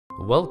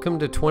Welcome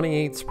to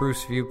 28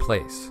 Spruceview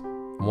Place,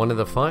 one of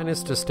the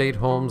finest estate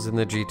homes in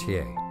the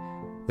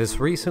GTA. This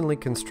recently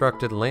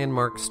constructed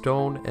landmark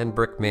stone and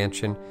brick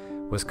mansion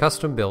was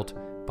custom built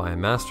by a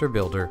master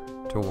builder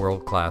to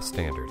world-class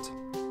standards.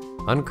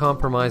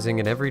 Uncompromising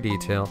in every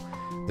detail,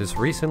 this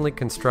recently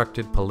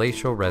constructed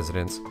palatial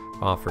residence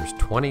offers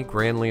 20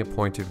 grandly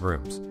appointed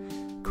rooms,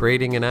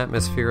 creating an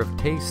atmosphere of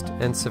taste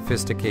and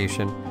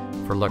sophistication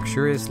for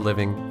luxurious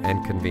living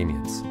and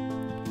convenience.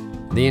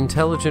 The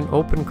intelligent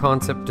open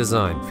concept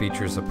design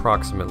features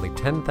approximately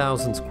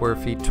 10,000 square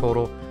feet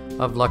total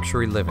of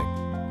luxury living,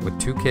 with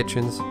 2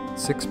 kitchens,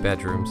 6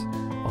 bedrooms,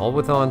 all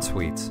with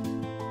en-suites,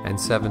 and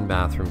 7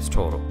 bathrooms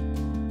total.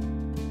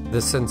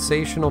 The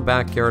sensational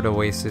backyard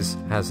oasis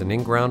has an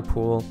in-ground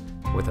pool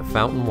with a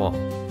fountain wall,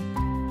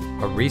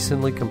 a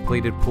recently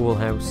completed pool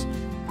house,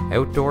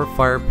 outdoor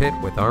fire pit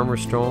with armor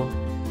stone,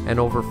 and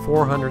over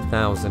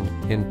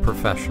 $400,000 in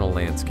professional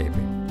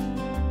landscaping.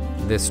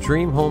 This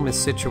dream home is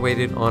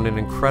situated on an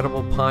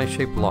incredible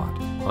pie-shaped lot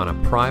on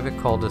a private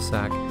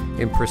cul-de-sac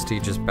in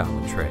prestigious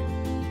Ballantrae,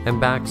 and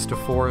backs to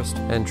forest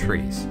and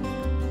trees.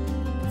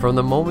 From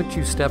the moment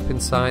you step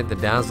inside the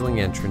dazzling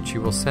entrance, you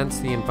will sense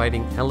the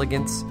inviting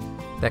elegance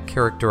that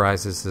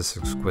characterizes this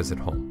exquisite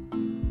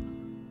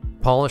home.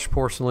 Polished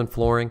porcelain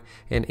flooring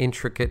and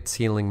intricate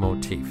ceiling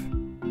motif.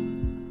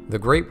 The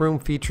great room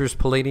features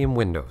palladium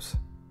windows,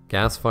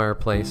 gas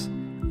fireplace,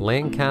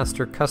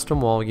 Lancaster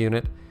custom wall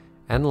unit,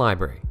 and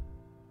library.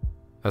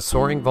 A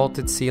soaring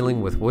vaulted ceiling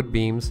with wood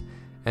beams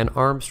and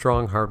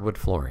Armstrong hardwood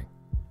flooring.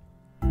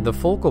 The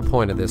focal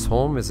point of this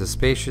home is a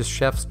spacious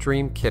chef's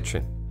dream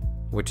kitchen,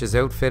 which is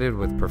outfitted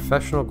with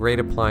professional-grade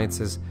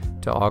appliances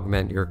to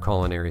augment your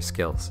culinary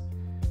skills,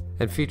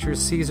 and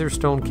features Caesar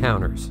stone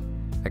counters,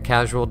 a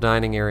casual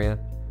dining area,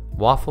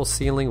 waffle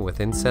ceiling with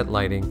inset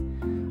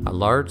lighting, a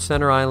large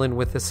center island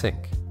with a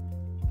sink,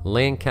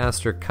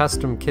 Lancaster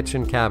custom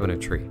kitchen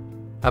cabinetry,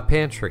 a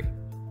pantry,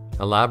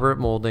 elaborate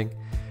molding,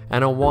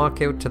 and a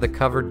walkout to the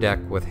covered deck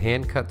with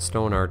hand-cut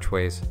stone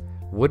archways,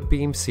 wood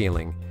beam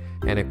ceiling,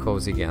 and a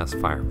cozy gas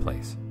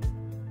fireplace.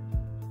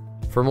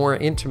 For more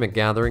intimate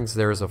gatherings,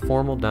 there is a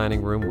formal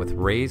dining room with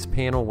raised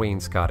panel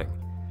wainscoting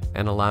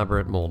and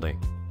elaborate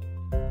molding.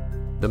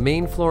 The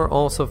main floor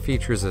also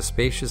features a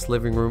spacious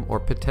living room or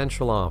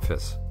potential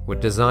office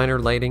with designer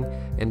lighting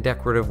and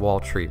decorative wall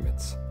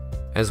treatments,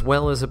 as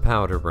well as a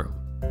powder room.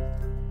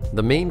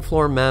 The main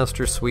floor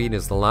master suite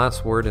is the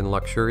last word in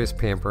luxurious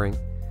pampering,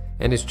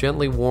 and is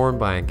gently warmed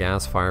by a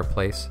gas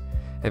fireplace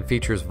and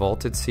features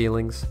vaulted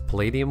ceilings,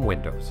 palladium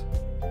windows,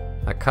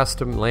 a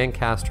custom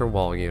Lancaster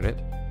wall unit,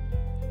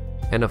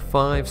 and a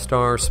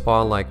 5-star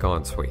spa-like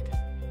ensuite,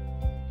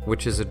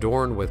 which is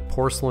adorned with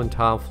porcelain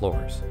tile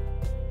floors,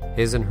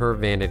 his and her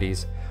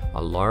vanities,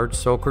 a large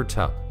soaker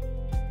tub,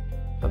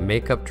 a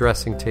makeup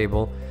dressing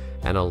table,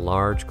 and a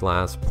large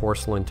glass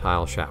porcelain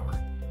tile shower.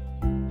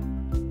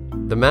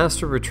 The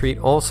master retreat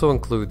also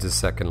includes a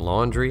second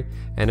laundry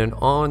and an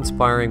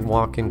awe-inspiring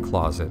walk-in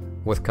closet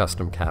with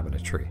custom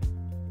cabinetry.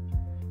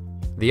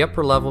 The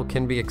upper level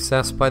can be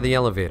accessed by the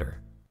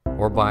elevator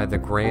or by the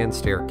grand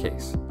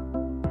staircase,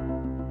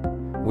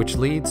 which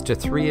leads to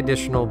 3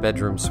 additional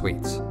bedroom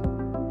suites.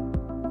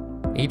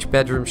 Each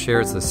bedroom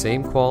shares the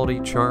same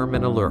quality, charm,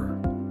 and allure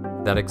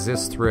that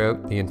exists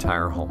throughout the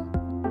entire home,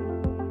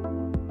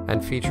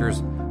 and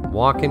features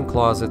walk-in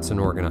closets and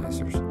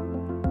organizers,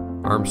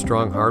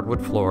 Armstrong hardwood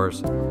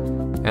floors,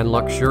 and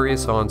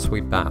luxurious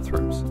ensuite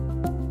bathrooms.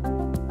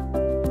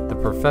 The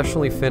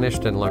professionally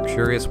finished and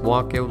luxurious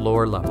walkout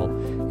lower level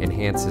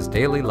enhances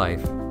daily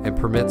life and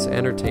permits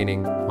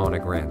entertaining on a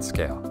grand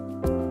scale.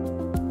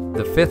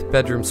 The 5th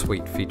bedroom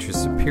suite features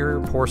superior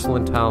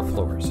porcelain tile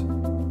floors,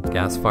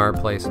 gas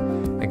fireplace,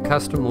 and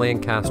custom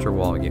Lancaster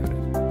wall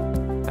unit,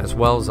 as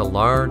well as a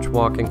large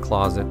walk-in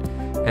closet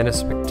and a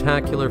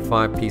spectacular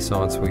 5-piece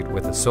ensuite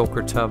with a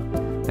soaker tub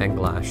and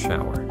glass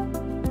shower.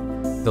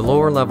 The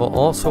lower level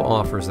also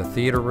offers a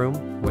theater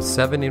room with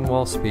 7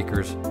 in-wall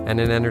speakers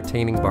and an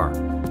entertaining bar,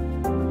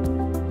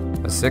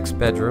 a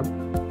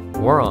 6-bedroom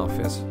or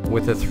office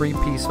with a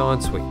 3-piece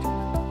ensuite,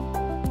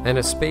 and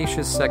a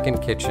spacious second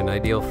kitchen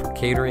ideal for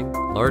catering,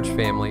 large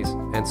families,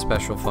 and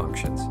special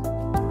functions.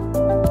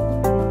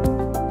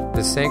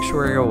 The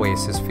sanctuary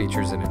oasis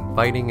features an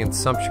inviting and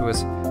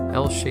sumptuous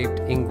L-shaped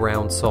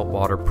in-ground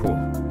saltwater pool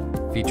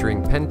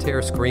featuring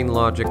Pentair Screen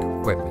Logic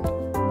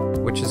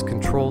equipment, which is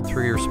controlled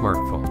through your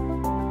smartphone,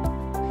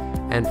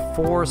 and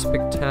 4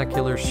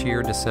 spectacular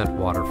sheer descent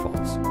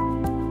waterfalls.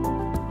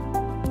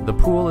 The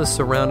pool is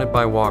surrounded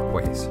by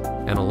walkways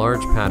and a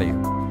large patio,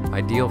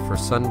 ideal for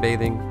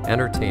sunbathing,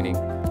 entertaining,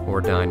 or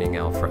dining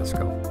al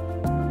fresco.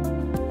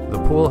 The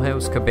pool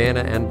house, cabana,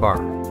 and bar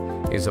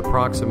is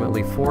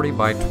approximately 40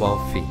 by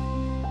 12 feet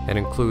and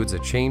includes a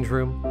change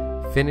room,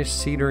 finished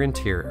cedar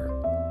interior,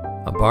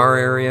 a bar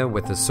area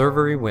with a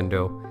servery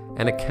window,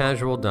 and a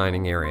casual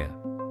dining area.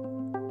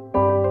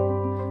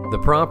 The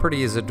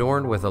property is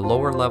adorned with a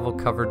lower-level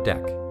covered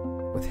deck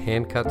with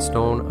hand-cut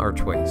stone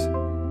archways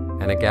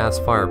and a gas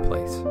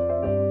fireplace.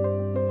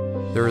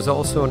 There is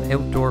also an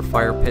outdoor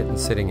fire pit and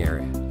sitting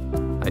area,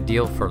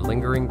 ideal for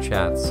lingering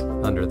chats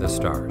under the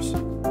stars.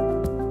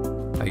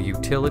 A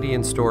utility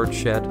and storage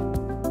shed,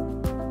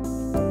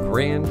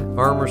 grand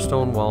armor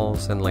stone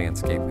walls and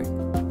landscaping,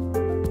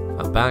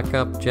 a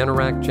backup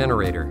Generac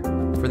generator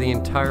for the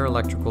entire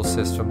electrical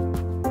system,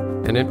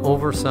 and an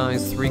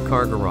oversized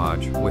 3-car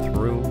garage with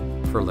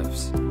room for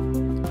lifts.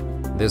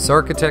 This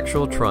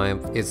architectural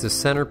triumph is the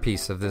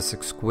centerpiece of this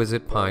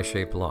exquisite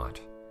pie-shaped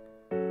lot.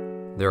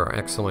 There are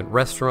excellent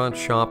restaurants,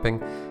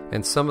 shopping,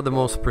 and some of the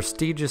most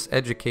prestigious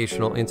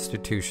educational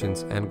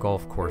institutions and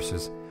golf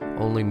courses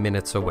only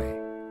minutes away.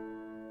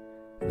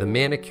 The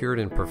manicured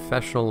and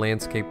professional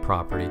landscape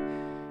property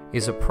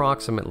is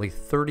approximately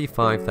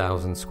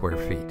 35,000 square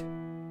feet.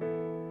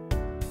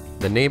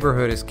 The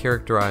neighborhood is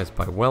characterized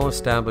by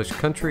well-established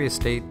country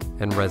estate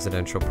and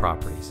residential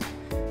properties,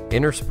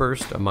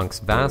 interspersed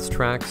amongst vast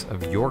tracts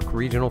of York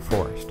Regional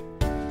Forest,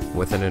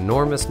 with an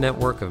enormous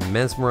network of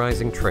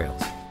mesmerizing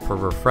trails for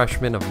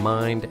refreshment of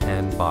mind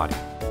and body.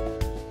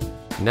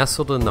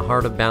 Nestled in the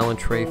heart of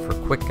Ballantrae for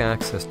quick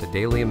access to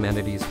daily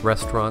amenities,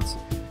 restaurants,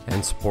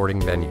 and sporting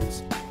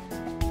venues,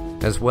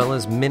 as well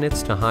as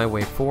minutes to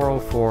Highway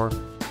 404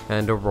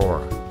 and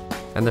Aurora,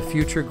 and the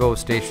future GO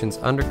stations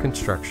under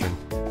construction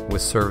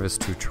with service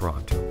to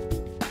Toronto,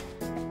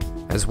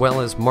 as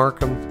well as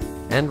Markham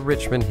and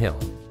Richmond Hill,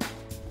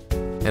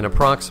 and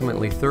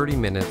approximately 30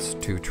 minutes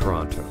to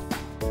Toronto.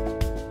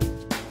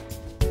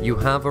 You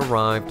have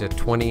arrived at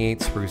 28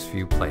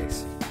 Spruceview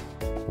Place.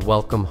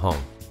 Welcome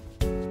home.